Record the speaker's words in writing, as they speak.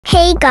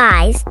Hey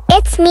guys,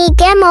 it's me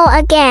Gamo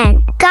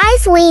again.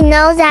 Guys, we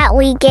know that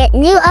we get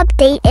new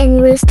update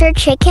in Rooster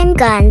Chicken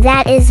Gun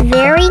that is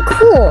very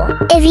cool.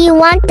 If you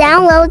want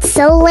download,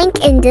 so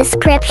link in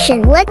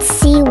description. Let's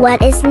see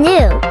what is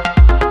new.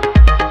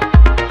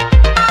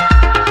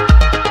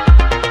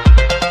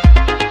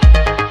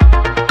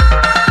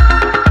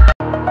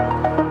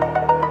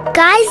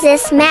 Guys,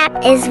 this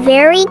map is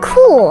very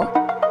cool.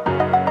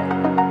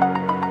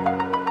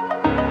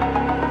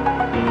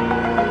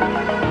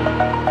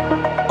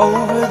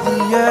 Over the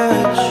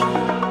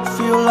edge,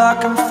 feel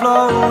like I'm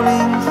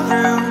floating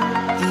through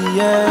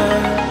the air.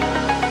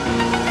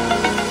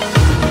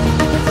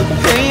 The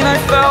pain I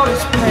felt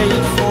is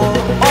paid for,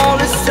 all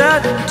is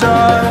said and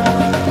done.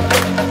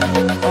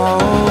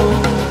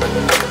 Oh,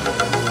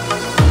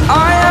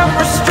 I am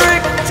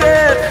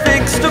restricted,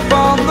 fixed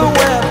upon the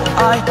web.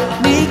 I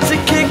need to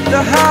kick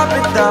the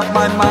habit that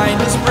my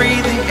mind is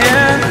breathing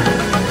in.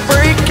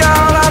 Break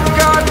out, I've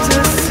got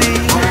to see.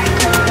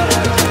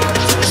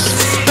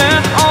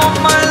 Spent all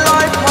my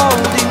life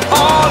holding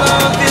all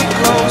of it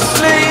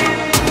closely.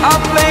 I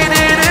played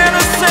it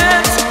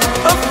innocent,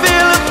 a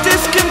feel of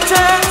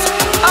discontent.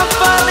 I'm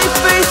finally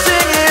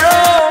facing it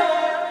all,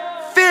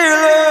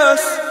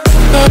 fearless.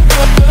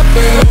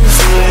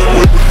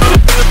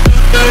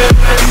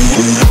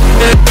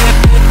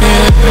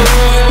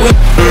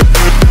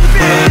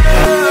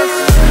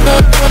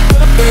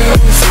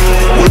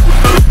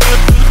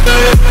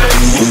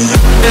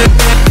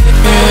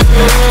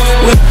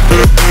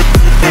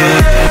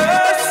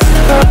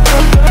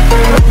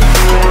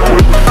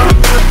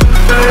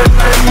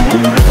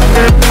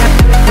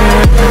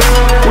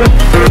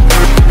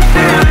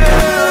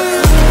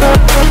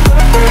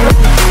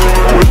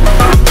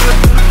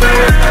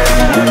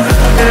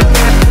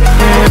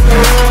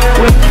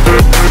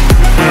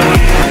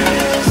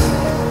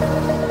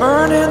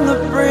 Burning the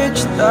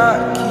bridge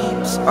that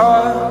keeps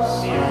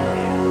us.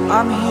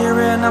 I'm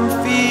here and I'm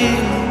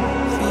feeling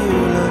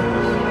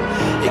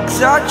fearless.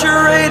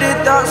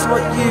 Exaggerated, that's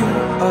what you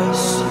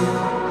assume.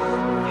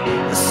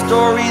 The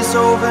story's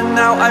over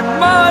now, I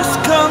must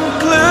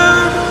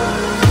conclude.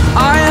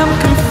 I am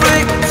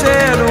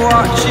conflicted,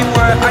 watching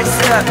where I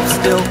step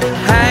still,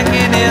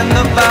 hanging in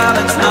the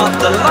balance. Not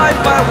the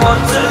life I want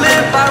to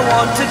live, I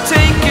want to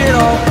take it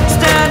all.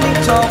 Standing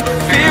tall,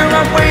 fear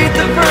I weighed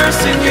the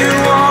person you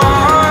are.